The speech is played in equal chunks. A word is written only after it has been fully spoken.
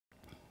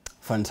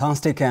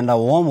Fantastic, and a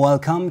warm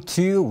welcome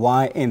to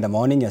Y in the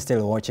Morning. You're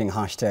still watching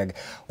hashtag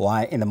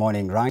Y in the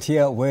Morning right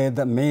here with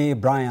me,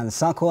 Brian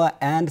Sakwa.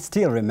 And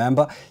still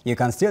remember, you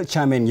can still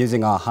chime in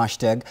using our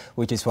hashtag,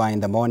 which is Y in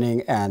the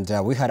Morning. And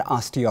we had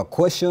asked you a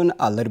question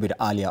a little bit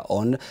earlier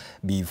on.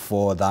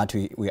 Before that,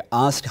 we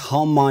asked,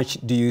 how much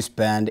do you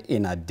spend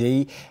in a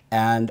day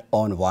and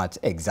on what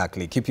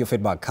exactly? Keep your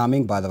feedback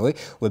coming, by the way.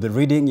 We'll be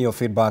reading your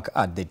feedback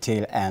at the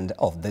tail end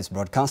of this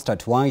broadcast.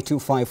 At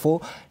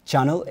Y254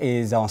 channel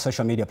is our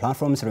social media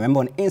platforms. Remember,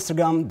 on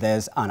Instagram,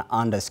 there's an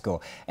underscore,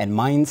 and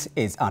mine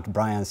is at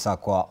Brian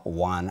Sakwa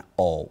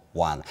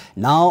 101.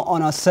 Now,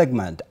 on our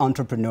segment,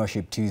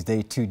 Entrepreneurship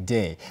Tuesday,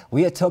 today,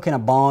 we are talking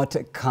about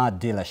car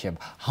dealership.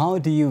 How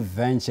do you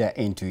venture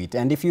into it?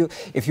 And if you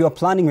are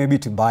planning maybe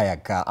to buy a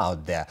car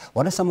out there,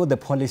 what are some of the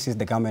policies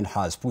the government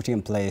has put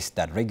in place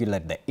that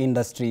regulate the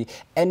industry?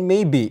 And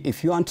maybe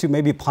if you want to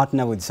maybe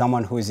partner with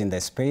someone who is in the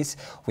space,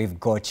 we've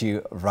got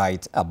you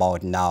right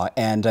about now.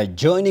 And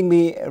joining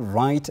me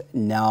right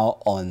now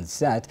on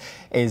set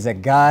is a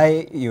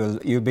guy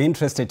you'll be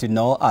interested to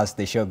know as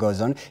the show goes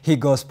on. He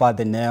goes by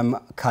the name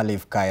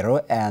Khalif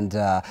Kairo. And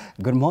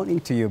good morning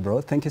to you,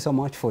 bro. Thank you so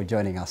much for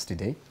joining us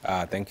today.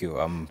 Thank you.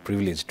 I'm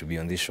privileged to be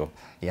on this show.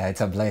 Yeah,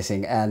 it's a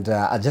blessing. And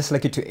I'd just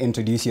like you to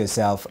introduce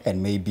yourself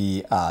and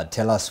maybe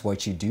tell us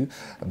what you do,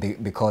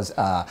 because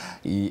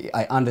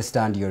I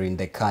understand you're in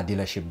the car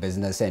dealership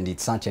business, and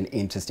it's such an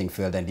interesting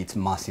field, and it's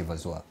massive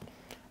as well.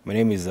 My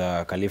name is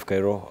Khalif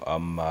Kairo.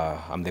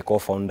 I'm the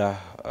co-founder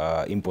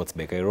Imports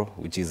by Kairo,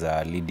 which is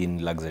a leading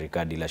luxury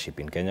car dealership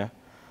in Kenya.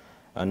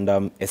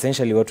 And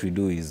essentially what we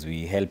do is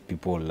we help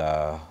people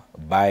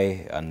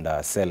buy and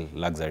sell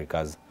luxury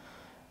cars.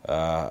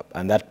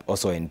 And that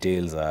also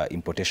entails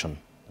importation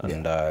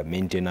and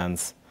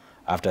maintenance,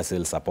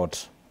 after-sale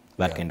support,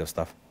 that kind of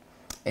stuff.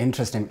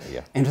 Interesting.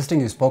 Yeah. Interesting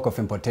you spoke of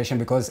importation,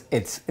 because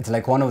it's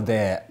like one of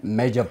the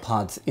major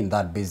parts in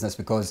that business,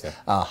 because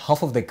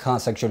half of the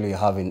cars actually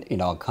have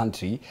in our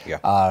country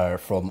are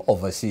from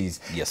overseas.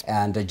 Yes.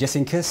 And just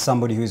in case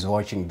somebody who is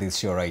watching this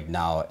show right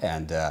now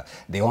and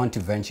they want to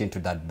venture into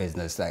that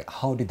business, like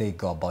how do they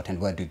go about and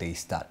where do they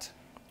start?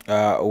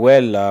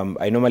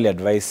 I normally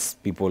advise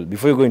people,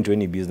 before you go into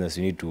any business,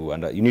 you need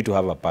to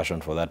have a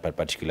passion for that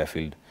particular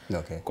field.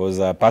 Okay. Because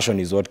passion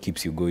is what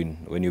keeps you going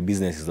when your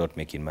business is not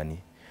making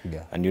money.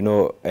 Yeah. And you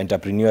know,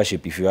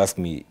 entrepreneurship, if you ask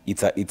me,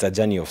 it's a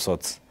journey of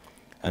sorts,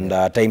 and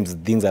at times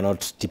things are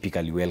not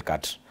typically well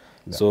cut.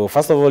 Yeah. So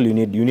first of all, you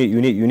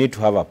need to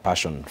have a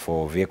passion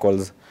for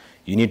vehicles.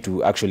 You need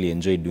to actually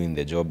enjoy doing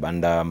the job.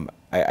 And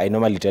I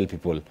normally tell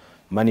people,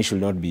 money should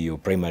not be your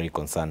primary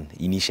concern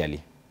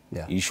initially.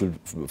 Yeah. You should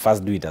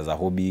first do it as a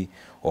hobby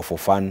or for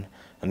fun,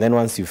 and then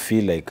once you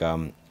feel like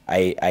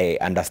I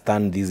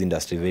understand this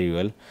industry very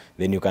well,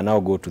 then you can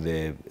now go to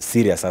the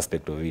serious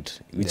aspect of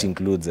it, which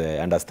includes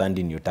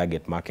understanding your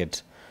target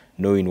market,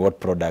 knowing what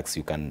products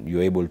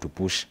you're able to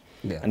push,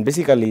 and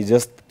basically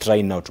just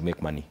trying now to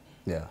make money.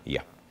 Yeah.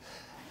 Yeah.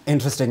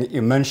 Interesting.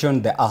 You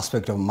mentioned the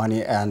aspect of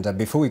money, and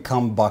before we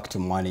come back to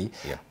money,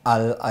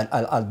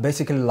 I'll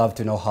basically love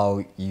to know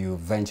how you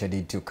ventured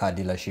into car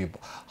dealership,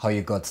 how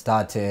you got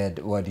started,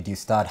 where did you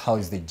start, how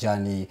is the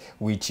journey,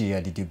 which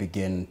year did you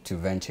begin to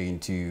venture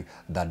into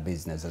that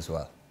business as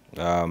well?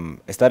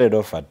 I started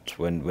off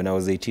when I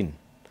was 18.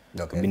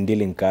 Okay. I've been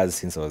dealing cars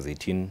since I was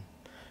 18.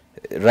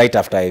 Right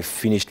after I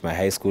finished my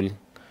high school,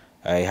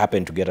 I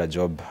happened to get a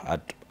job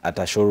at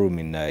a showroom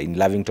in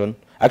Lavington.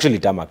 Actually,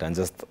 tarmac, and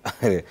just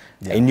I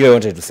knew I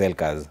wanted to sell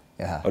cars.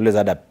 Yeah. Always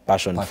had a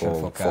passion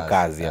for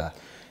cars. Yeah.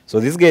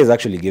 So this guys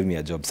actually gave me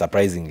a job.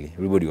 Surprisingly,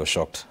 everybody was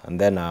shocked. And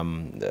then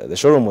the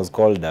showroom was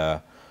called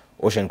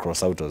Ocean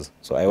Cross Autos.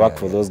 So I worked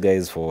for those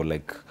guys for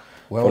like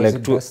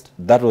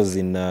that was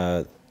in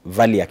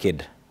Valley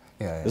Arcade.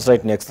 Just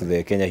right next to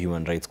the Kenya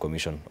Human Rights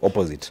Commission,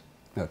 opposite.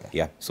 Okay.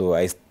 Yeah. So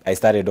I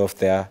started off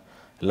there,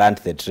 learned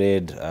the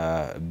trade,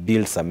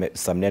 built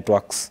some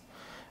networks.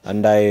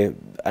 And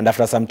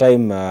after some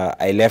time,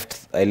 I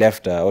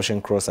left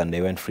Ocean Cross and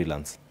I went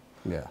freelance.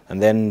 Yeah.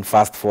 And then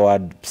fast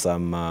forward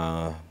some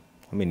how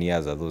many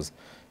years are those?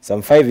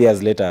 Some 5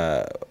 years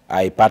later,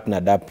 I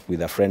partnered up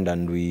with a friend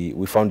and we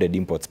founded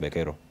Imports by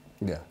Kairo.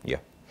 Yeah. Yeah.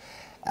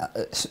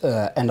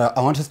 And I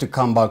want us to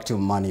come back to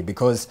money,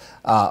 because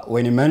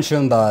when you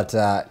mentioned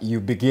that you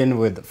begin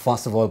with,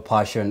 first of all,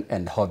 passion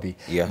and hobby,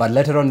 but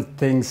later on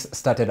things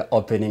started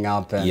opening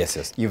up, and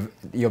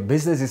your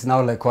business is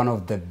now like one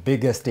of the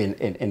biggest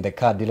in the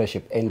car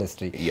dealership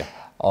industry. Yeah.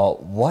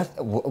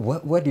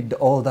 Where did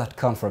all that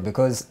come from?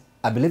 Because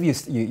I believe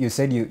you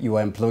said you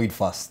were employed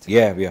first.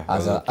 Yeah.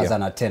 As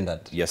an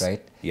attendant. Yes.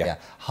 Right. Yeah.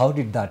 How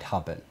did that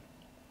happen?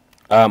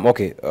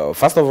 Okay.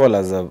 First of all,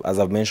 as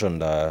I've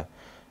mentioned,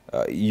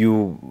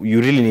 you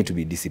really need to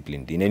be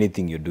disciplined in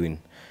anything you're doing,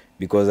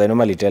 because I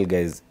normally tell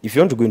guys, if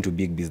you want to go into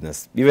big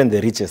business, even the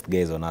richest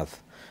guys on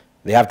earth,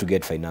 they have to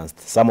get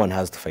financed. Someone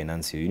has to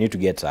finance you. You need to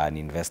get an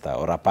investor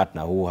or a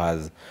partner who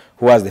has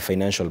the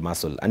financial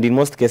muscle. And in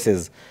most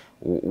cases,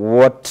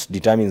 what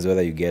determines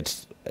whether you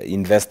get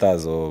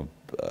investors or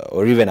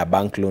even a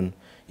bank loan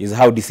is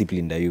how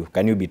disciplined are you.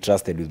 Can you be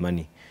trusted with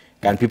money?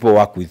 Can people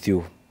work with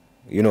you?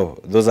 You know,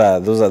 those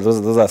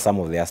are some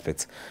of the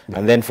aspects.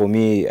 And then for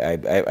me,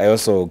 I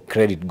also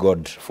credit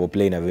God for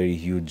playing a very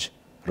huge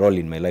role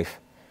in my life.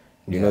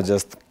 You know,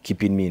 just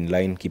keeping me in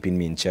line, keeping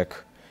me in check,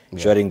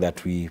 ensuring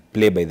that we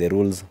play by the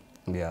rules.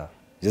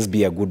 Just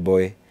be a good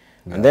boy.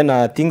 And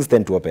then things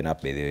tend to open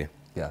up, by the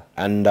way.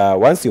 And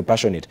once you're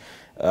passionate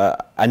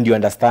and you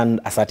understand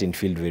a certain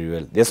field very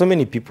well, there's so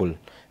many people,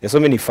 there's so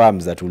many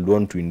firms that will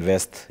want to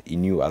invest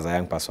in you as a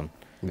young person.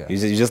 You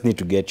just need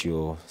to get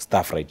your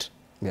stuff right.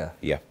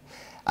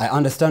 I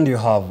understand you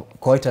have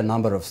quite a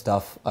number of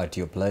staff at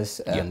your place,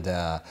 and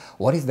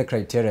what is the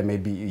criteria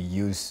maybe you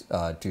use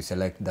to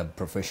select them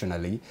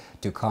professionally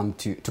to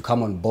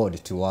come on board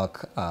to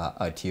work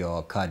at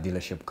your car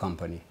dealership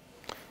company?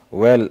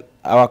 Well,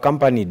 our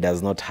company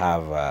does not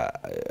have,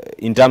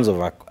 in terms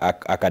of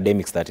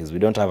academic status, we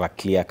don't have a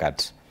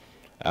clear-cut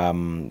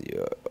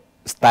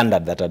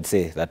standard that I'd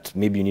say that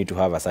maybe you need to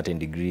have a certain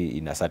degree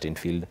in a certain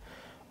field.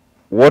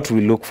 What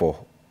we look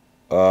for,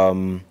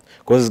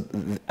 because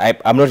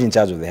I'm not in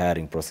charge of the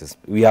hiring process.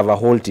 We have a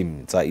whole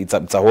team. It's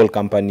a whole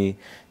company.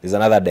 There's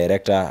another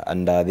director,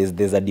 and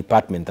there's a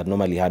department that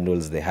normally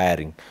handles the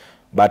hiring.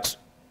 But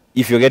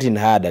if you're getting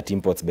hired at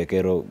Imports by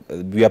Kairo,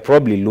 we are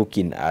probably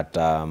looking at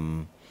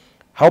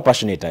how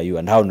passionate are you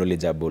and how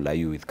knowledgeable are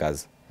you with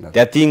cars.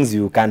 There are things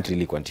you can't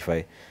really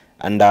quantify,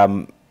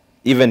 and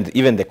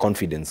even the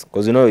confidence.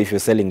 Because you know, if you're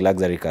selling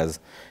luxury cars,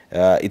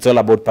 it's all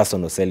about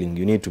personal selling.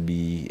 You need to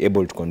be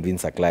able to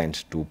convince a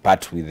client to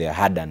part with their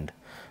hard-earned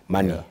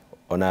money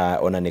on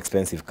an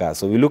expensive car.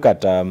 So we look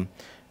at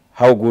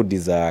how good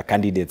is a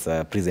candidate's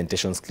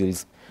presentation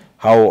skills,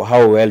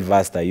 how well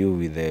versed are you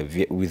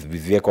with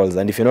vehicles,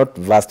 and if you're not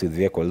versed with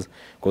vehicles,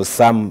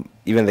 because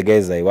even the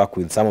guys I work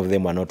with, some of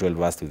them are not well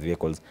versed with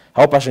vehicles.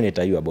 How passionate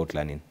are you about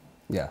learning?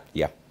 Do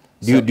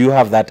you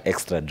have that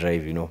extra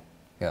drive? You know.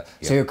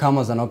 So you come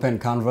as an open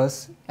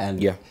canvas,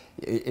 and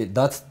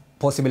that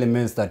possibly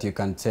means that you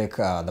can take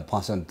the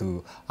person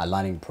through a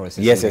learning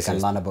process. You can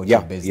learn about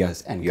your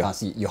business and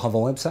cars. You have a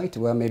website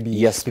where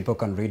maybe people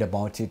can read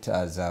about it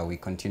as we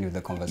continue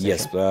the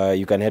conversation.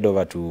 You can head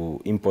over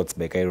to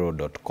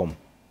importsbykairo.com.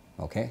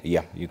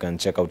 You can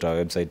check out our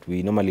website.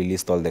 We normally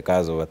list all the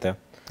cars over there.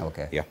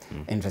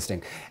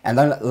 Interesting. And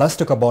then let's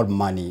talk about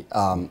money.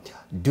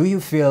 Do you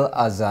feel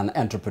as an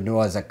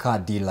entrepreneur, as a car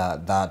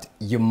dealer, that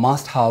you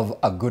must have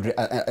a good,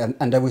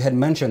 and we had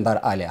mentioned that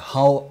earlier,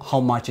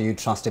 how much are you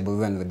trustable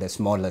even with the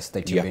smallest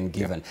that you've been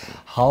given?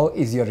 How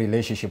is your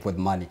relationship with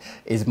money?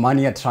 Is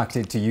money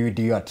attracted to you?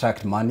 Do you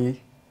attract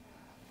money?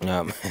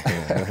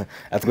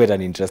 That's quite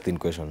an interesting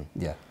question.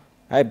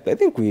 I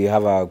think we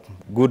have a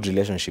good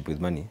relationship with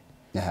money.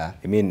 I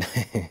mean,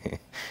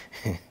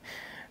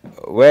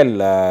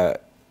 well,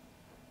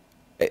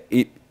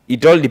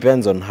 it all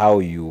depends on how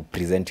you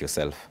present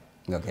yourself.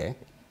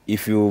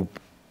 If you,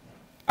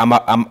 I'm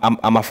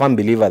a firm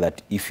believer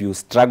that if you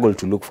struggle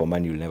to look for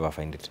money, you'll never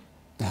find it.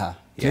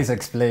 Please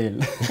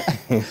explain.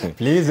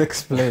 Please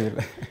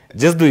explain.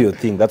 Just do your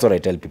thing. That's what I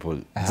tell people.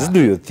 Just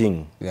do your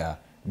thing.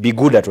 Be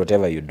good at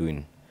whatever you're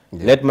doing.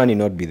 Let money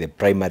not be the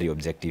primary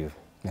objective.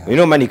 You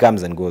know, money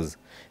comes and goes.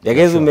 There are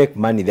guys who make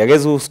money. There are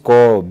guys who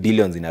score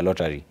billions in a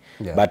lottery.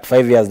 But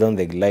 5 years down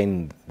the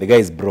line, the guy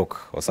is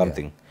broke or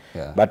something.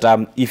 But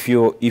if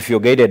you're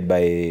guided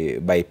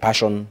by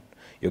passion,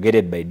 you're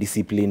guided by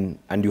discipline,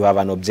 and you have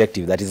an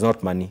objective that is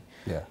not money,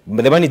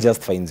 but the money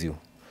just finds you,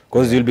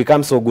 because you'll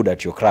become so good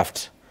at your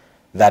craft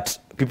that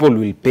people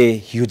will pay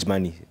huge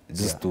money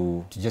just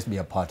to just be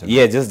a part of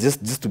it.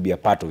 Just to be a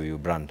part of your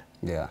brand.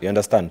 You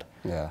understand?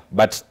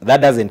 But that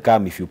doesn't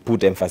come if you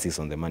put emphasis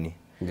on the money.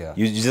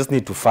 You just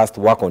need to first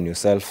work on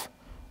yourself,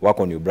 work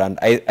on your brand.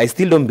 I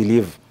still don't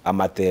believe I'm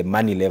at the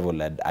money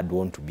level I'd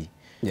want to be.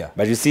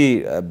 But you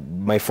see,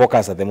 my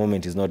focus at the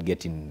moment is not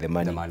getting the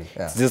money.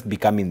 It's just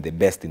becoming the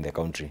best in the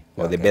country,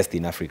 or the best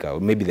in Africa, or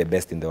maybe the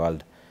best in the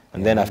world.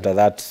 And then after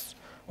that,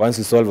 once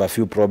you solve a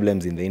few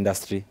problems in the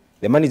industry,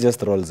 the money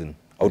just rolls in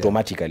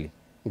automatically.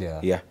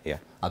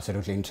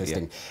 Absolutely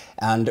interesting.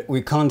 And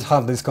we can't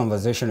have this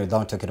conversation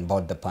without talking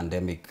about the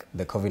pandemic,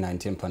 the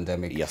COVID-19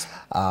 pandemic.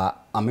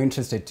 I'm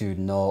interested to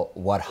know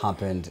what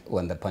happened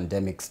when the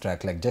pandemic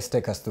struck. Like, just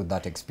take us through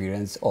that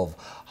experience of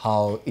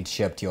how it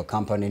shaped your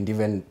company and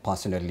even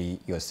personally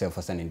yourself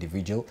as an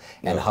individual,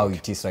 and how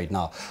it is right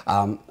now.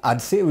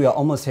 I'd say we are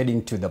almost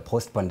heading to the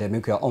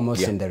post-pandemic. We are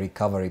almost in the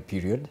recovery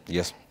period.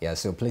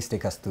 So please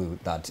take us through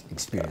that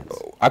experience.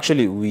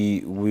 Actually,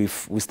 we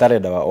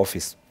started our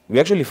office. We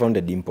actually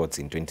founded Imports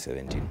in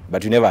 2017,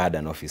 but we never had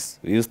an office.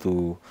 We used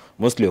to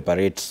mostly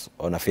operate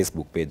on a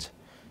Facebook page.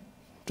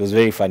 It was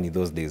very funny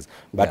those days.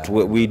 But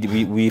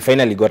we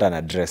finally got an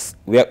address.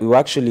 We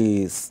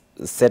actually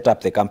set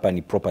up the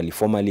company properly,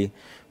 formally,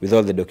 with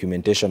all the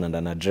documentation and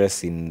an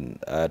address in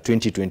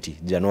 2020,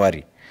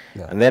 January.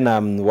 And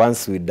then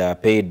once we'd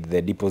paid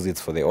the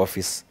deposits for the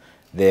office,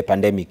 the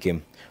pandemic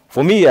came.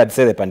 For me, I'd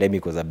say the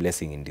pandemic was a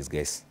blessing in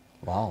disguise.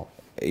 How?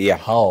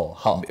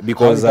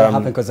 Because how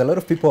happened? Because a lot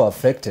of people are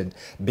affected.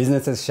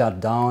 Businesses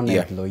shut down.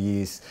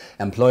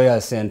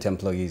 Employers sent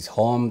employees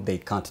home. They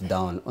cut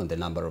down on the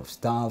number of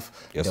staff.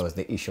 There was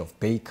the issue of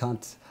pay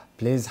cuts.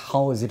 Please,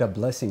 how is it a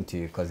blessing to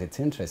you? Because it's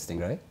interesting,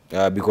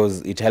 right?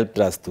 Because it helped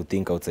us to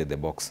think outside the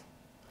box.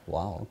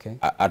 Wow, okay.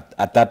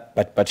 At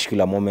that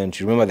particular moment,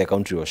 you remember the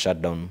country was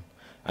shut down.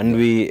 And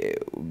the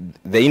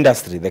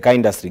car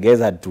industry, guys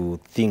had to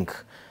think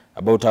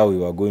about how we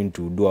were going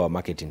to do our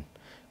marketing.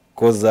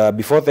 Because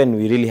before then,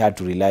 we really had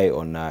to rely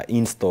on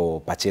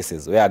in-store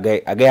purchases, where a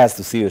guy has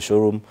to see your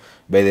showroom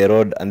by the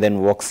road and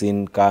then walks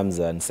in, comes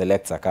and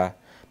selects a car.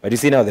 But you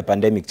see now the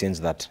pandemic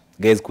changed that.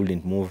 Guys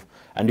couldn't move.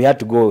 And we had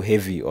to go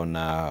heavy on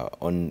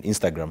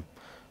Instagram.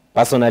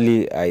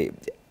 Personally,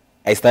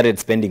 I started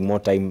spending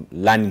more time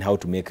learning how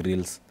to make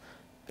reels,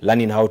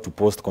 learning how to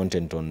post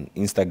content on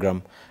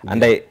Instagram. Yeah.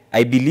 And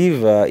I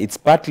believe it's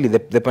partly,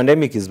 the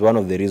pandemic is one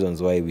of the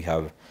reasons why we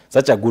have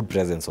such a good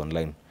presence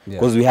online.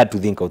 Because we had to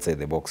think outside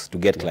the box to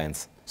get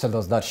clients. So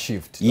there's that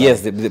shift.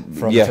 Yes.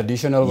 From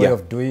traditional way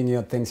of doing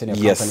your things in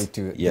your company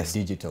to the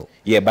digital.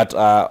 Yeah, but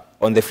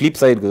on the flip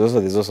side, because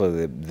there's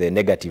also the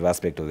negative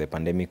aspect of the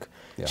pandemic.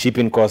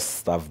 Shipping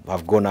costs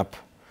have gone up,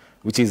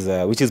 which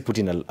is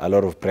putting a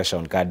lot of pressure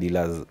on car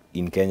dealers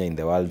in Kenya, in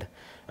the world.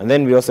 And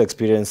then we're also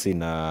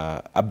experiencing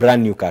a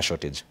brand new car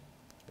shortage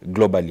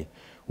globally,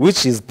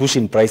 which is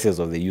pushing prices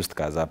of the used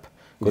cars up.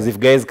 Because if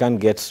guys can't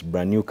get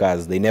brand new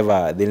cars, they'll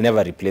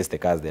never replace the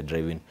cars they're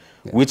driving,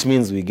 which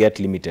means we get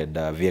limited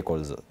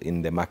vehicles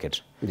in the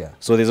market.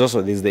 So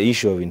there's the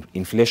issue of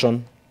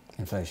inflation.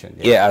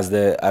 As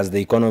the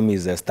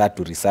economies start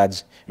to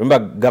resurge.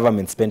 Remember,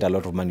 government spent a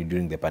lot of money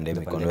during the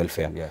pandemic on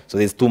welfare. So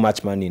there's too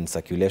much money in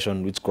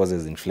circulation, which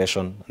causes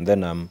inflation. And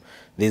then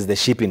there's the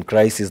shipping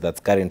crisis that's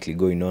currently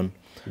going on.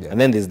 And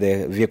then there's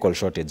the vehicle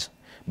shortage.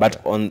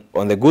 But on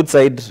the good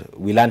side,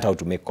 we learned how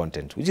to make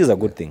content, which is a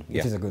good thing.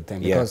 Which is a good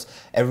thing, because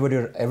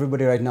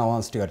everybody right now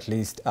wants to at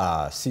least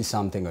see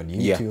something on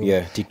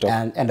YouTube. TikTok.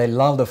 And I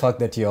love the fact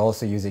that you're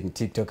also using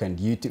TikTok and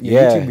YouTube.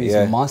 YouTube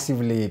is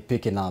massively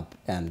picking up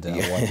and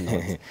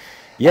whatnot.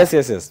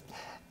 Yes.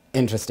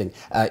 Interesting.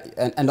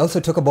 And also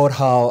talk about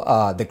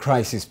how the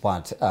crisis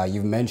part,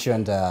 you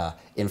mentioned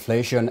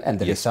inflation and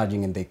the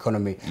resurging in the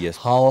economy.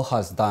 How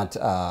has that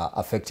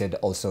affected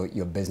also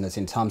your business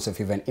in terms of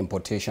even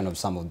importation of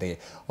some of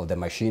the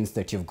machines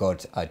that you've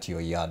got at your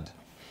yard?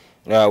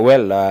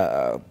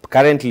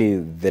 Currently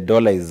the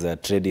dollar is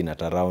trading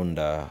at around,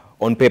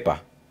 on paper,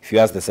 if you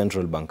ask the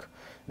central bank,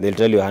 they'll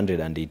tell you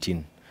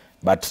 118.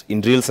 But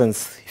in real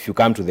sense, if you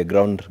come to the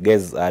ground,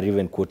 guys are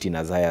even quoting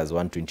as high as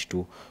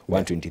 122,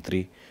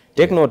 123.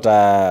 Take note,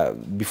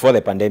 before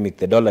the pandemic,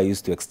 the dollar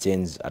used to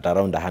exchange at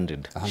around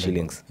 100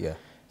 shillings.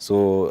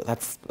 So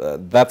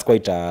that's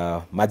quite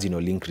a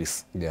marginal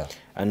increase.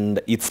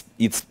 And it's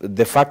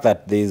the fact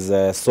that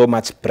there's so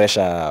much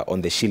pressure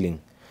on the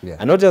shilling,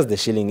 and not just the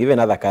shilling, even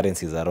other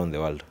currencies around the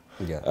world.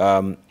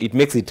 It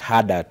makes it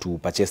harder to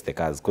purchase the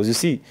cars. Because you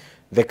see,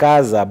 the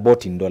cars are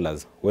bought in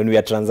dollars. When we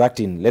are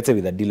transacting, let's say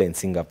with a dealer in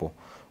Singapore,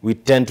 we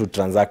tend to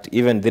transact,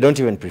 they don't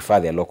even prefer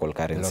their local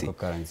currency.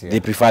 They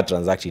prefer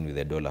transacting with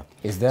the dollar.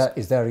 Is there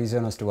a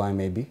reason as to why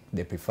maybe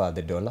they prefer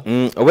the dollar?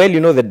 Well,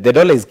 you know, the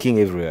dollar is king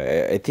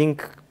everywhere. I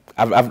think,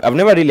 I've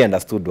never really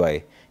understood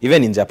why.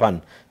 Even in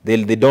Japan,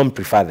 they don't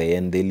prefer the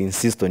yen. They'll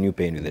insist on you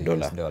paying with the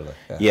dollar.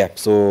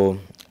 So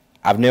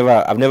I've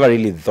never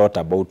really thought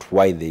about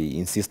why they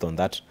insist on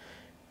that.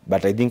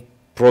 But I think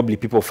probably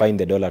people find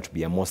the dollar to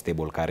be a more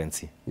stable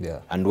currency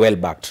and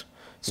well-backed.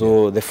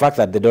 So the fact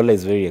that the dollar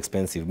is very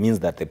expensive means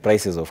that the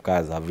prices of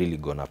cars have really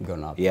gone up.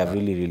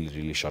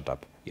 Really shot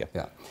up.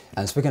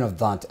 And speaking of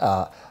that,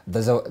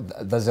 there's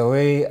a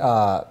way,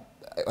 I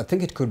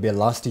think it could be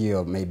last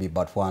year maybe,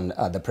 but one,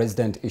 the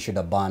president issued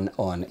a ban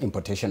on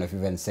importation of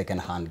even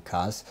second-hand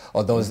cars.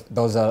 Or those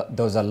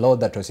a law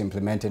that was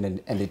implemented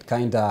and it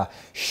kind of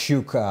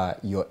shook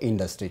your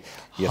industry.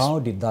 How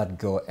did that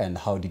go and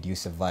how did you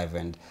survive,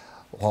 and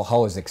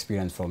how was the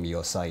experience from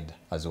your side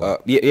as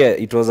well?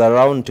 It was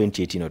around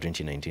 2018 or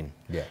 2019.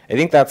 I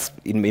think that's,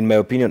 in my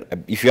opinion,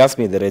 if you ask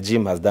me, the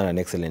regime has done an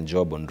excellent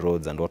job on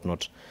roads and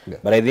whatnot.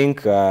 But I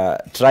think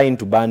trying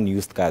to ban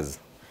used cars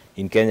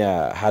in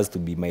Kenya has to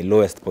be my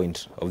lowest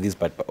point of this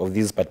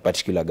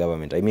particular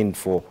government. I mean,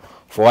 for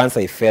once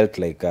I felt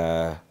like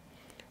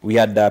we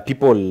had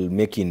people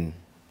making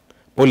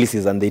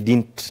policies and they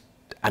didn't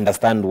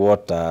understand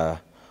what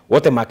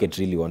the market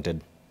really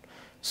wanted.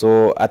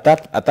 So at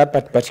that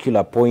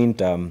particular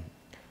point, I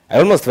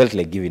almost felt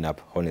like giving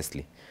up,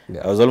 honestly.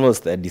 I was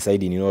almost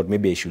deciding, you know what,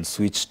 maybe I should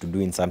switch to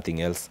doing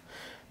something else.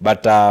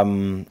 But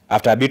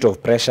after a bit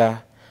of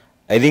pressure,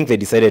 I think they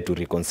decided to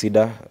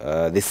reconsider.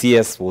 The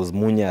CS was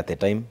Munya at the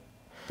time.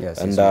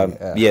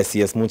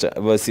 CS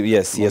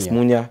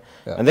Munya.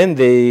 And then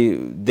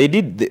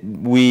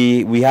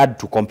we had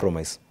to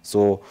compromise.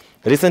 So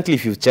recently,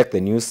 if you check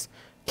the news,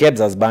 KEBS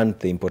has banned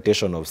the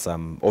importation of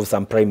some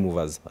prime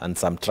movers and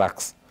some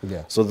trucks.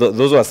 So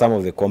those were some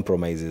of the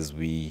compromises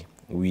we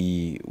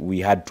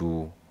had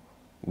to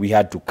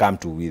come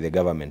to with the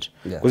government.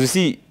 Because you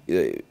see,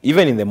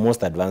 even in the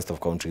most advanced of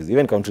countries,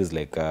 even countries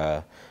like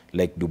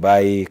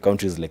Dubai,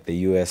 countries like the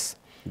US,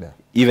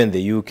 even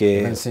the UK,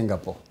 even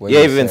Singapore.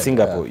 Even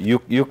Singapore,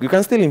 you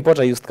can still import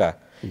a used car.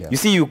 You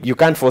see, you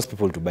can't force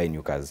people to buy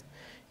new cars.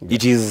 Yeah.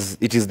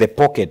 It is the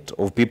pocket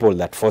of people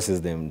that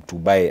forces them to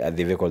buy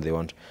the vehicle they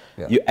want.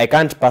 Yeah. I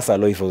can't pass a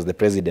law if I was the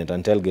president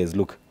and tell guys,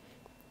 look,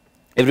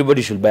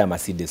 everybody should buy a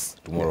Mercedes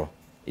tomorrow.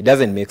 Yeah. It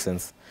doesn't make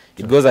sense.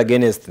 It goes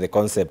against the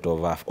concept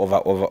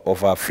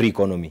of a free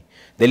economy.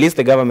 The least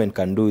the government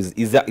can do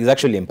is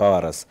actually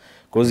empower us.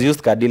 Because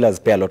used car dealers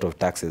pay a lot of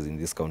taxes in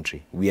this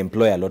country. We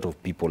employ a lot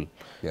of people.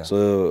 Yeah.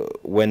 So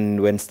when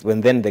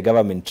then the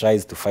government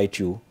tries to fight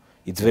you,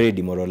 it's very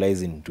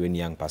demoralizing to any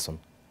young person.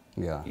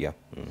 Yeah. Yeah.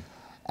 Mm.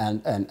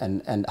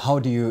 And how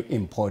do you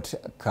import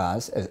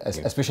cars,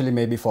 especially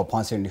maybe for a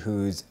person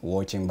who's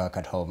watching back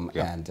at home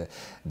and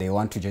they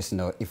want to just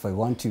know, if I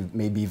want to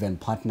maybe even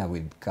partner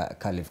with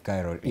Khalif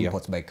Kairo,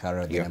 Imports by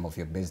Kairo, the name of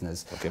your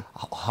business,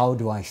 how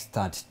do I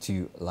start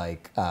to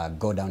like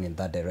go down in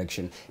that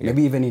direction?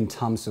 Maybe even in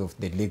terms of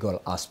the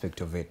legal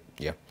aspect of it.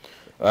 Yeah.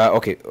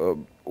 Okay.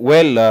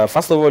 Well,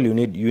 first of all, you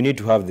need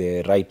to have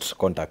the right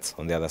contacts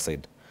on the other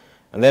side.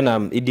 And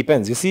then it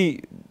depends. You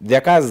see, there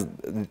are cars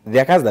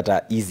that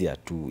are easier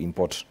to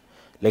import.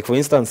 Like, for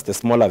instance, the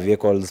smaller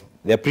vehicles,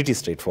 they're pretty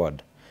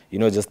straightforward. You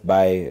know, just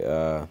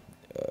buy,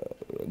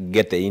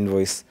 get the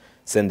invoice,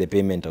 send the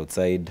payment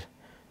outside,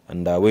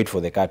 and wait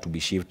for the car to be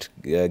shipped,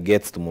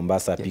 gets to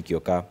Mombasa, pick your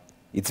car.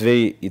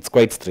 It's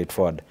quite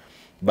straightforward.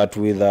 But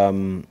with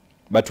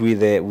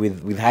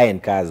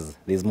high-end cars,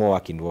 there's more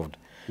work involved.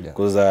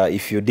 Because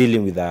if you're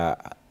dealing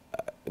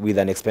with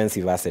an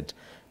expensive asset,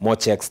 more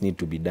checks need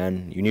to be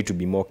done. You need to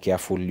be more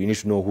careful. You need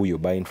to know who you're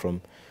buying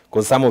from,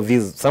 because some of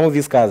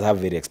these cars have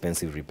very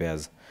expensive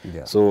repairs.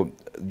 Yeah. So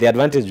the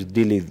advantage with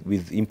dealing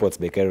with Imports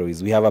by Kairo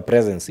is we have a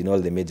presence in all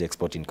the major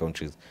exporting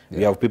countries. Yeah.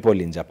 We have people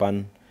in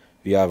Japan.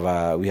 We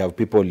have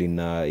people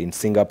in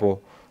Singapore.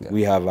 Yeah.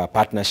 We have a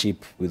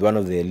partnership with one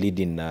of the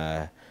leading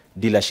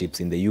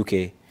dealerships in the UK.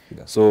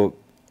 Yeah. So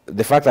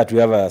the fact that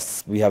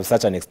we have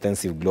such an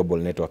extensive global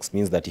networks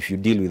means that if you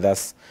deal with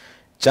us,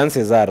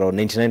 chances are, or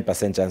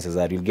 99% chances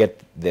are, you'll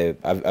get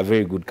a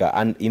very good car.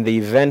 And in the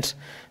event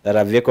that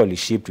a vehicle is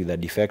shipped with a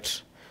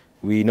defect,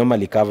 we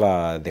normally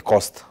cover the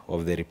cost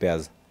of the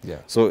repairs. Yeah.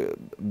 So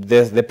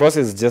the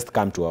process is just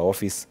come to our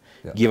office,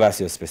 give us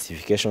your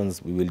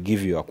specifications, we will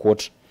give you a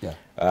quote,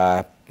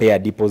 pay a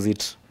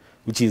deposit,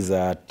 which is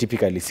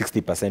typically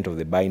 60% of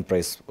the buying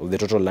price of the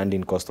total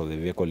landing cost of the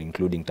vehicle,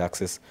 including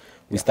taxes.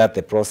 We start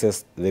the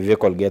process, the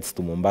vehicle gets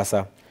to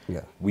Mombasa,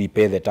 we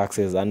pay the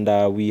taxes, and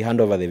we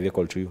hand over the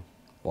vehicle to you.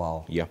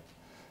 Wow. Yeah.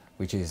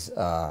 Which is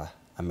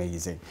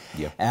amazing.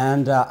 Yeah.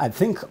 And I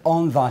think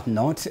on that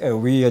note,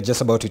 we are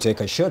just about to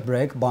take a short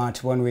break,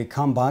 but when we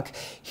come back,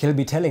 he'll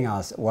be telling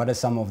us what are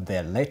some of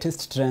the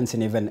latest trends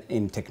and even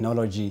in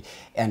technology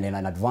and in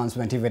an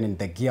advancement, even in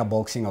the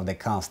gearboxing of the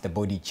cars, the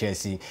body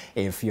chassis.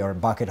 If you're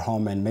back at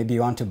home and maybe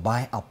you want to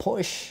buy a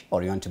Porsche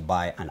or you want to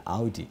buy an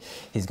Audi,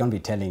 he's going to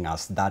be telling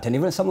us that, and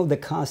even some of the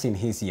cars in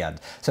his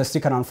yard. So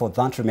stick around for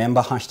that.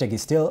 Remember, hashtag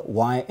is still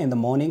Y in the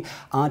morning.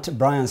 At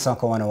Brian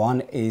Sako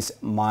 101 is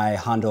my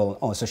handle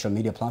on social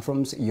media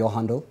platforms. Your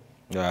handle?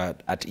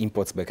 At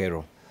Imports by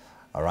Kairo.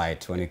 All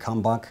right. When we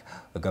come back,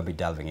 we're going to be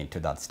delving into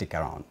that. Stick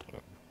around.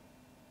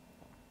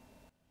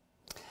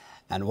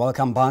 And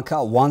welcome back.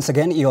 Once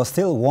again, you're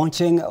still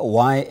watching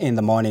Y in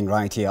the Morning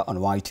right here on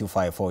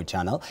Y254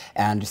 channel.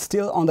 And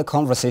still on the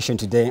conversation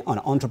today on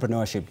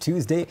Entrepreneurship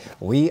Tuesday,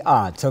 we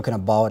are talking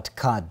about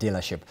car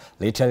dealership,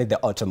 literally the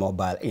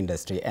automobile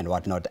industry and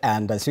whatnot.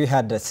 And as we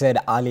had said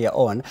earlier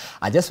on,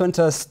 I just want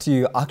us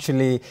to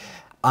actually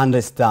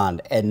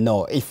understand and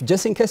know, if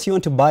just in case you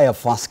want to buy a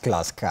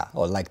first-class car,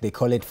 or like they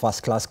call it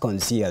first-class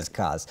concierge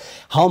cars,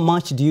 how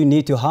much do you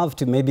need to have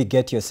to maybe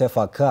get yourself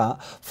a car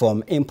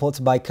from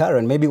Imports by Kairo?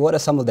 And maybe what are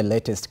some of the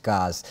latest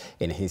cars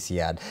in his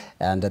yard?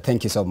 And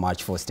thank you so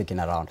much for sticking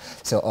around.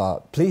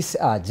 So please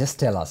just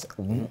tell us,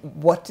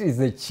 what is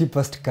the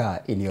cheapest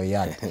car in your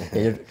yard?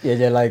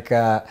 You're like,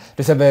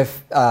 tuseme,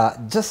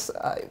 just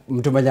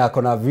mtu mwenye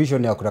akona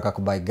vision ya kutaka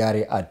kubuy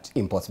gari at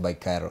Imports by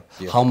Kairo.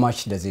 How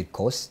much does it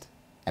cost?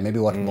 And maybe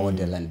what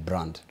model and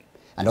brand,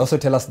 and also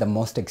tell us the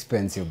most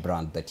expensive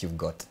brand that you've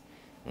got.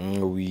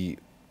 The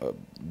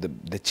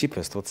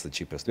cheapest. What's the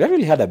cheapest? We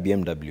actually had a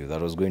BMW that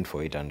was going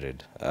for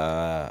 800,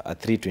 a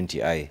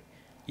 320i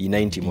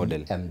E90 model.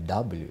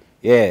 BMW.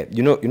 Yeah,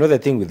 you know the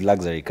thing with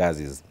luxury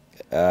cars is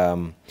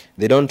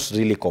they don't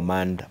really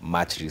command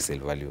much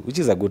resale value, which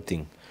is a good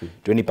thing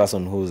to any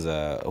person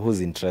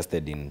who's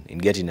interested in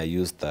getting a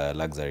used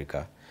luxury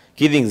car.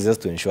 Key thing is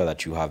just to ensure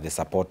that you have the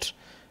support.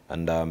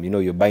 And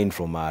you're buying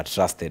from a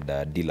trusted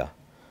dealer.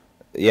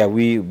 Yeah,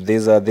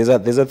 there's a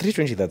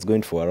 320 that's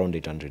going for around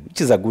 800,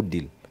 which is a good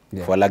deal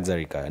for a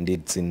luxury car, and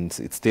it's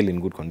still in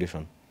good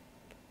condition.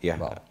 Yeah.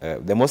 Wow.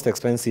 The most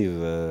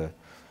expensive,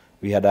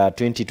 we had a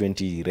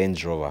 2020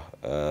 Range Rover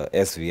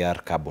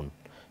SVR Carbon.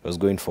 It was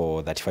going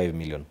for 35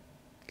 million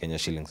Kenya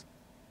shillings.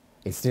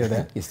 It's still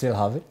there? You still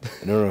have it?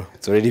 No,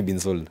 it's already been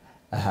sold.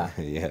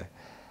 Yeah.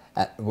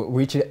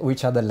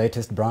 Which are the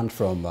latest brand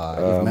from?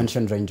 You've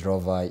mentioned Range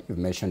Rover, you've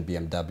mentioned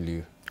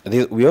BMW.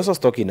 We also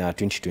stock in a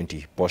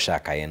 2020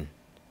 Porsche Cayenne.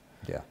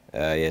 Yeah.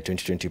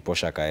 2020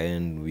 Porsche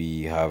Cayenne.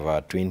 We have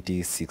a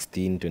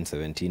 2016,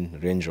 2017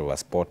 Range Rover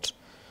Sport.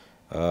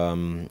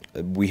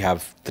 We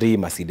have 3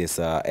 Mercedes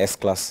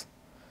S-Class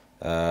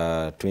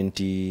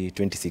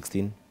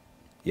 2016.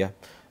 Yeah.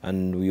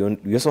 And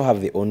we also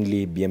have the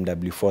only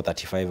BMW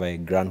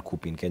 435i Grand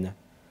Coupe in Kenya.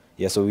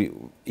 Yeah, so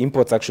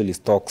imports actually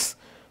stocks.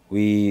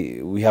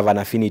 We have an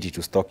affinity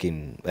to stock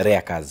in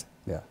rare cars.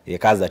 Yeah,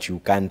 cars that you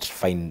can't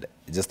find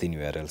just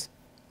anywhere else.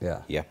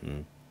 Yeah. Yeah.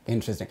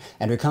 Interesting.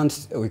 And we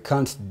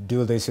can't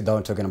do this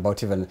without talking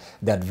about even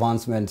the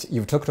advancement.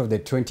 You've talked of the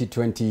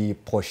 2020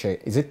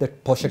 Porsche. Is it the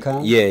Porsche car?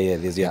 Yeah,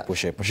 there's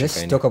Porsche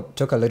Just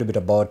talk a little bit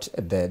about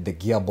the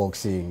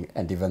gearboxing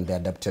and even the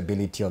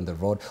adaptability on the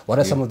road. What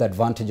are some of the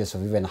advantages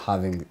of even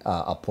having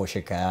a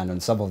Porsche Cayenne on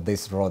some of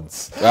these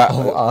roads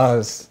of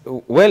ours?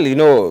 Well, you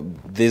know,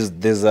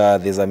 there's a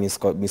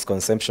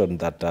misconception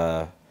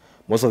that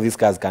most of these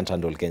cars can't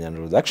handle Kenyan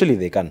roads. Actually,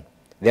 they can.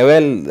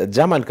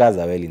 German cars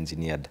are well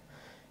engineered.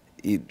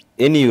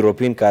 Any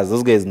European cars,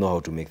 those guys know how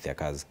to make their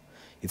cars.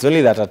 It's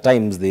only that at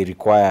times they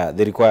just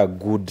require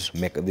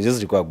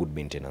good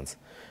maintenance.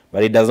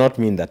 But it does not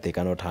mean that they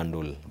cannot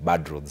handle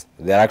bad roads.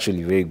 They're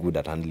actually very good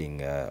at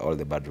handling all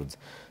the bad roads.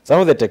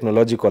 Some of the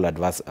technological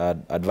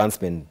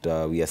advancement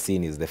we are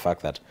seeing is the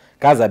fact that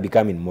cars are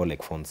becoming more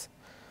like phones.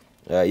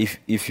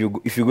 If you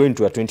go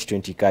into a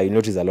 2020 car, you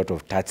notice a lot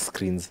of touch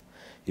screens.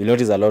 You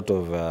notice a lot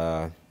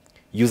of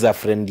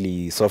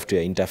user-friendly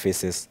software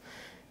interfaces.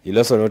 You'll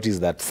also notice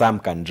that some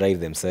can drive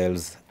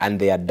themselves and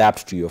they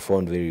adapt to your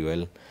phone very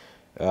well.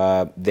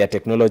 There are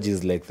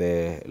technologies like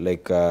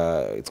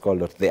it's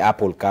called the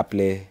Apple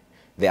CarPlay,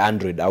 the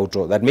Android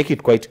Auto that make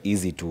it quite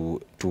easy to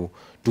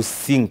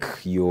sync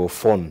your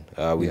phone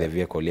with the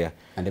vehicle. Yeah,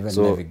 and even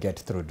navigate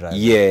through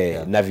driving.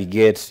 Yeah,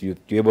 navigate. You're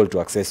able to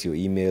access your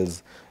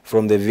emails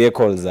from the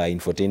vehicle's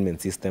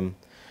infotainment system.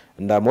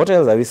 And what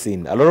else have we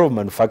seen? A lot of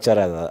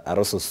manufacturers are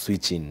also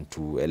switching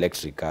to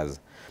electric cars.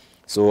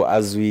 So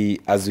as we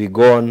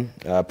go on,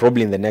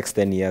 probably in the next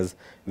 10 years,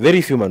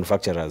 very few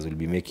manufacturers will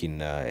be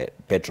making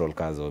petrol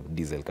cars or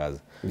diesel cars.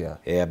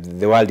 Yeah.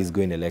 The world is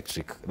going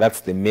electric.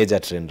 That's the major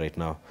trend right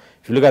now.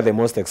 If you look at the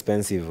most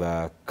expensive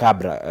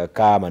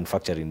car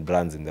manufacturing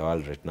brands in the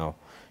world right now,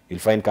 you'll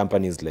find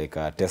companies like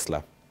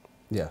Tesla,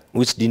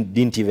 which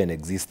didn't even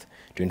exist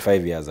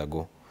 25 years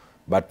ago.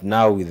 But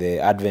now with the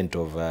advent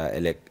of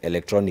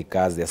electronic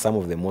cars, they're some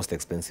of the most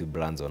expensive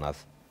brands on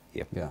earth.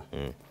 Yeah.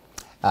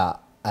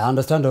 I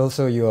understand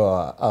also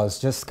I was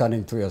just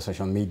scanning through your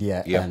social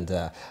media and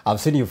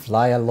I've seen you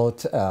fly a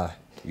lot.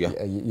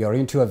 You're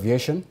into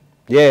aviation?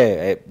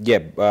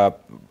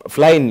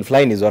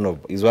 Flying is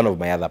one of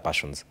my other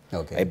passions.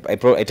 Okay.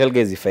 I tell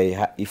guys if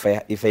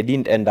I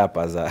didn't end up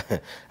as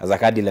a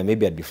car dealer,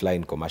 maybe I'd be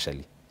flying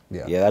commercially.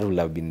 Yeah, that would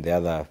have been the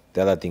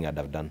other thing I'd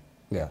have done.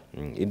 Yeah.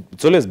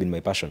 It's always been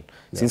my passion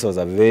since I was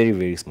a very,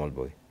 very small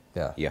boy.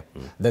 Yeah.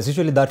 There's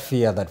usually that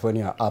fear that when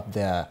you're up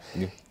there,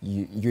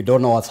 you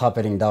don't know what's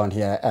happening down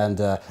here. And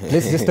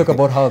let's just talk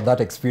about how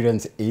that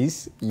experience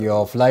is.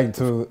 You're flying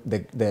through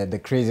the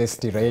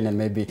craziest terrain, and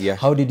maybe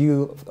how did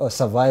you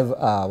survive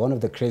one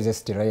of the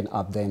craziest terrain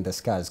up there in the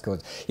skies?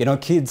 Because you know,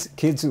 kids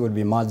would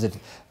be imagined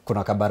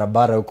kuna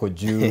kabarabara huko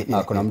juu,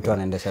 kuna mtu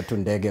anaendesha tu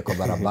ndege kwa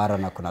barabara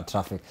na kuna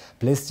traffic.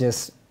 Please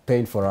just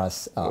paint for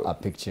us a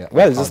picture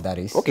of how that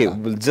is. Okay,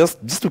 well,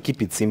 just to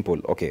keep it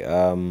simple. Okay.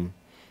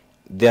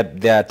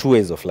 There are 2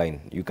 ways of flying.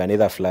 You can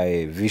either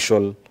fly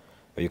visual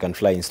or you can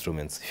fly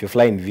instruments. If you're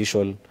flying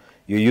visual,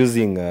 you're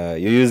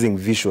using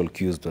visual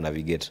cues to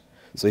navigate.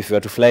 So if you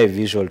were to fly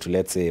visual to,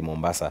 let's say,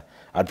 Mombasa,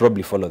 I'd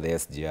probably follow the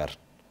SGR.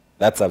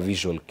 That's a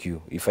visual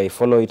cue. If I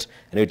follow it,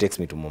 I know it takes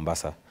me to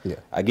Mombasa. Yeah.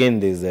 Again,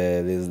 there's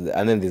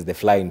the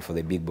flying for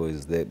the big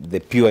boys,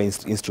 the pure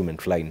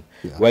instrument flying,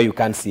 where you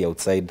can't see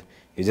outside.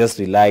 You're just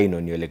relying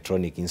on your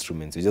electronic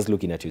instruments. You're just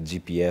looking at your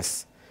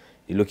GPS.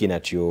 You're looking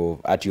at your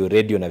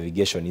radio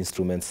navigation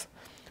instruments.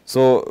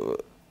 So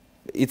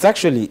it's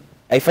actually,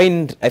 I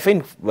find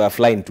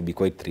flying to be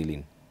quite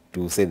thrilling,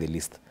 to say the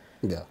least.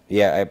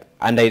 Yeah.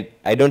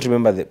 I don't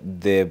remember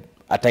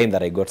a time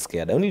that I got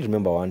scared. I only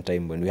remember one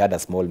time when we had a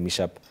small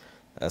mishap,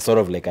 sort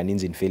of like an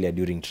engine failure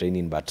during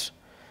training, but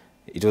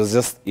it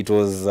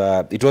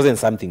wasn't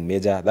something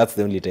major. That's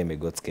the only time I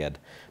got scared.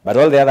 But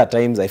all the other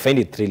times, I find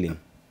it thrilling.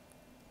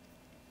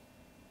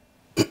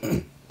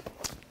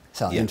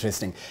 Sounds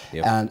interesting.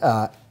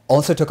 And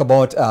also talk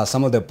about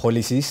some of the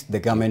policies the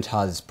government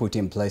has put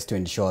in place to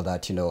ensure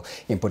that, you know,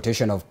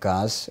 importation of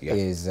cars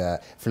is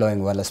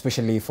flowing well,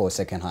 especially for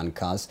second-hand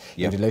cars,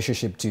 in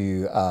relationship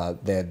to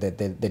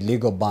the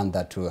legal ban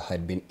that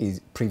had been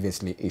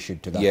previously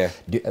issued to that.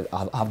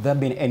 Have there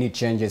been any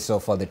changes so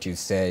far that you'd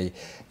say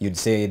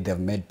they've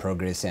made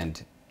progress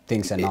and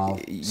things are now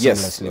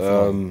seamlessly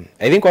flowing?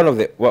 I think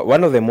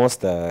one of the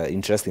most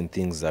interesting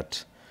things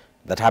that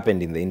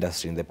happened in the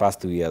industry in the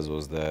past 2 years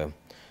was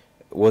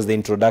the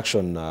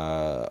introduction.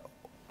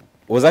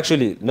 Was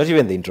actually not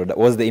even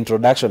the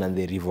introduction and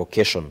the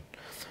revocation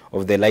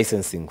of the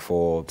licensing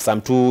for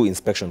some 2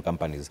 inspection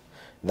companies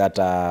that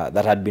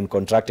had been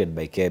contracted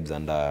by KEBS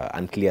under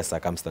unclear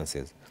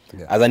circumstances.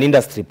 As an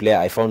industry player,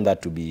 I found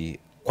that to be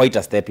quite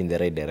a step in the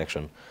right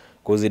direction,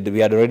 because we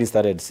had already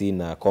started seeing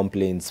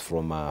complaints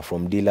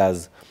from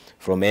dealers,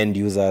 from end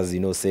users, you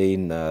know,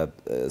 saying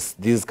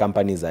these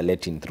companies are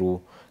letting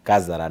through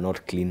cars that are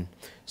not clean.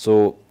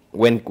 So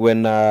when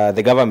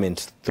the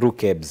government, through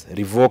KEBS,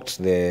 revoked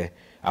the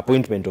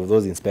appointment of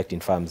those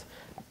inspecting firms,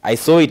 I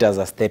saw it as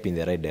a step in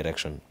the right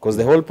direction. Because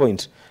the whole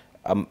point,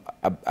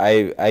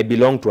 I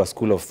belong to a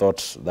school of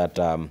thought that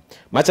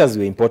much as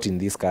we're importing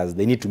these cars,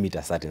 they need to meet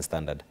a certain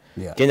standard.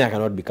 Yeah. Kenya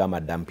cannot become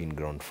a dumping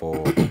ground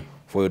for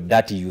for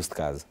dirty used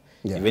cars.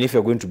 Yeah. Even if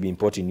you're going to be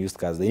importing used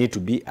cars, they need to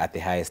be at the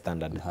highest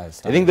standard.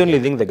 Highest I think the only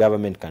thing the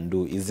government can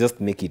do is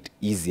just make it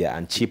easier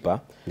and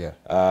cheaper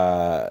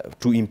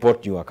to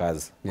import newer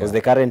cars. Because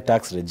the current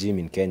tax regime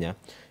in Kenya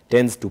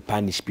tends to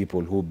punish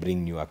people who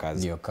bring newer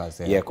cars. Newer cars,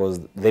 yeah.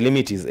 Because the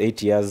limit is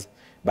 8 years.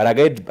 But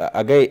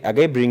a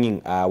guy bringing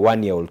a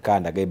 1-year-old car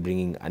and a guy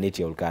bringing an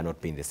 8-year-old car are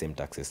not paying the same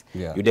taxes.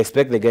 Yeah. You'd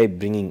expect the guy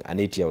bringing an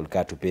 8-year-old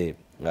car to pay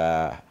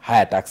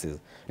higher taxes.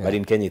 Yeah. But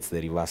in Kenya, it's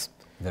the reverse.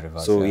 The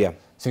reverse. So, yeah.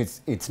 So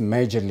it's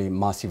majorly,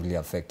 massively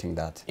affecting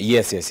that.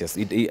 Yes.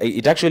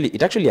 It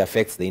actually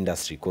affects the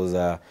industry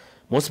because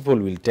most people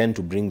will tend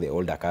to bring the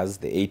older cars,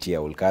 the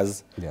 8-year-old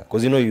cars,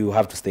 because you know you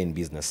have to stay in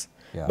business.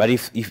 Yeah. But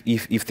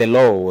if the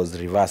law was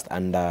reversed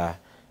and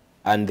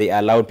they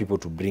allowed people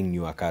to bring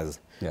newer cars,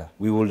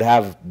 we would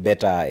have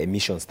better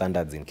emission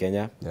standards in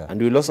Kenya,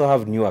 and we'll also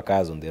have newer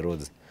cars on the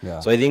roads.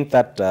 Yeah. So I think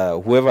that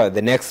whoever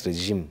the next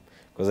regime,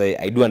 because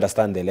I do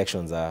understand the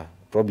elections are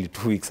probably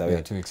 2 weeks away.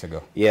 Yeah, 2 weeks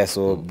ago. Yeah,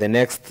 so the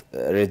next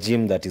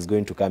regime that is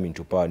going to come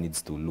into power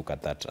needs to look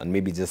at that and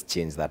maybe just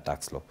change that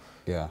tax law.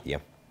 Yeah. Yeah.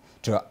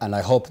 True, and I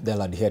hope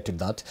they'll adhere to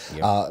that.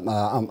 Yeah.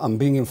 I'm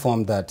being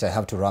informed that I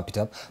have to wrap it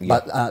up.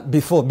 Yeah. But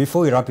before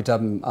we wrap it up,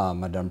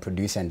 Madam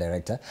Producer and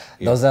Director,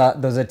 there was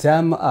a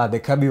time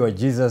the Kabi or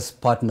Jesus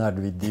partnered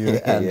with you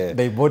and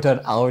they bought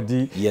an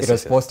Audi. Yes, it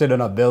was posted on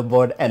a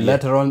billboard, and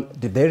later on,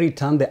 did they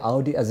return the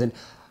Audi? As in,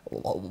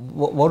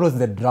 what was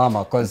the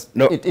drama? Because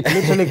it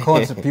literally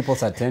caught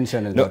people's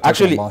attention. And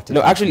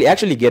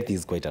actually get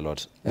these quite a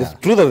lot. Yeah. The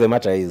truth of the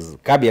matter is,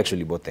 Kabi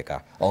actually bought the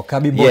car. Oh,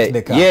 Kabi bought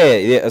the car.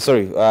 Yeah.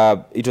 Sorry,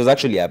 it was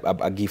actually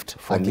a gift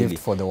for Millie.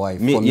 Gift for the wife.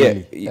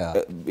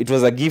 It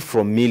was a gift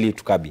from Millie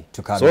to Kabi.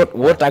 So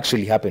what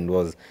actually happened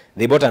was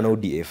they bought an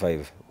Audi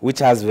A5, which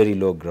has very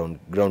low ground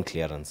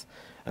clearance.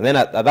 And then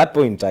at that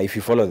point, if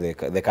you follow the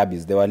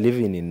Kabis, they were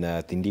living in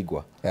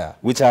Tindigwa,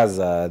 which has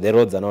the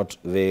roads are not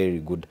very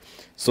good.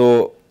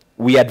 So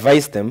we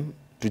advised them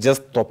to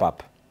just top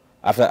up.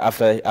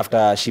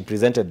 After she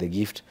presented the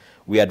gift,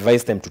 we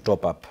advised them to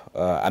top up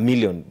 $1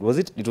 million.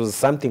 It was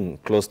something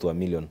close to $1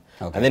 million,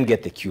 and then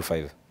get the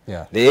Q5.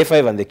 Yeah. The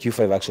A5 and the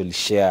Q5 actually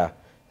share.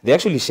 They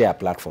actually share a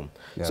platform.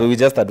 Yeah. So we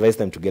just advised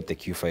them to get the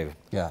Q5.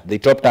 Yeah. They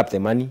topped up the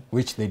money.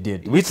 Which they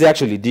did. Which they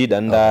actually did.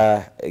 And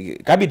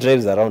Kabi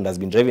drives around, has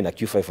been driving a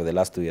Q5 for the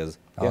last 2 years.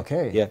 Yeah.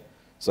 Okay. Yeah.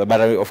 So, but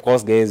of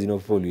course, guys, you know,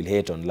 people will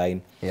hate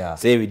online. Yeah.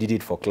 Say we did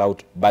it for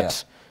clout.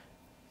 But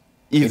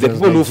if the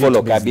people who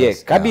follow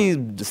Kabi,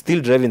 Kabi is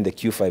still driving the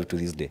Q5 to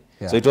this day.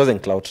 Yeah. So it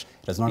wasn't clout.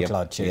 It was not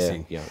clout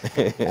chasing. Yeah.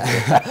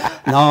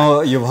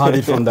 Now you've heard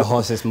it from the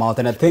horse's mouth,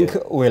 and I think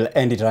we'll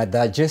end it right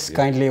there. Just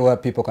kindly where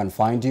people can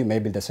find you,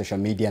 maybe the social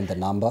media and the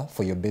number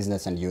for your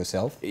business and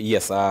yourself.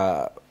 Yes,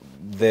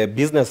 the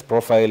business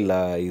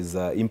profile is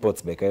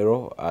Imports by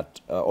Kairo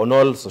on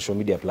all social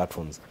media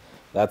platforms.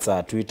 That's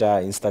Twitter,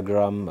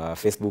 Instagram,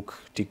 Facebook,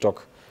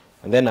 TikTok.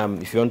 And then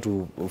if you want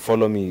to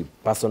follow me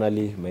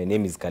personally, my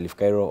name is Khalif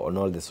Kairo on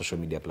all the social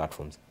media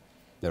platforms.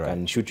 You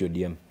can shoot your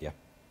DM. Yeah.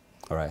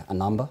 All right. A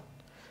number?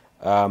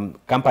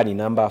 Company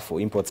number for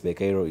Imports by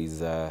Kairo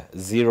is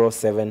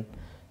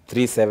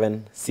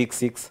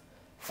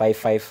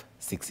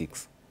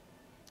 0737665566.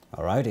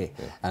 All righty.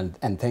 Yeah.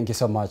 And thank you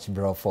so much,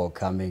 bro, for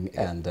coming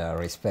and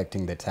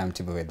respecting the time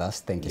to be with us.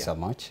 Thank you so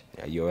much.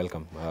 Yeah, you're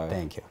welcome.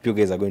 Thank you. You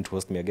guys are going to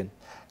host me again?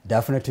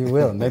 Definitely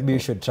will. Maybe you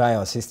should try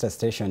our sister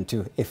station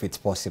too, if it's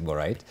possible,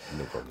 right?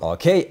 No problem.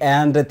 Okay,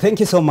 and thank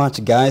you so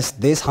much, guys.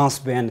 This has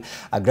been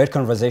a great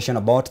conversation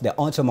about the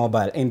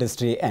automobile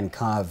industry and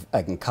car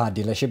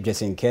dealership.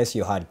 Just in case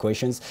you had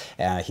questions,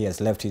 he has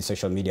left his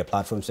social media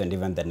platforms and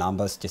even the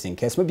numbers, just in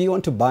case maybe you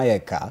want to buy a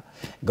car.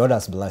 God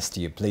has blessed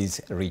you. Please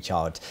reach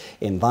out.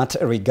 In that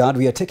regard,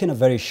 we are taking a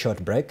very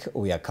short break.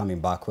 We are coming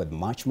back with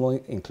much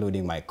more,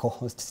 including my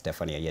co-host,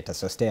 Stephanie Ayeta.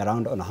 So stay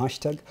around on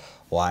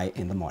 #Y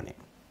in the morning.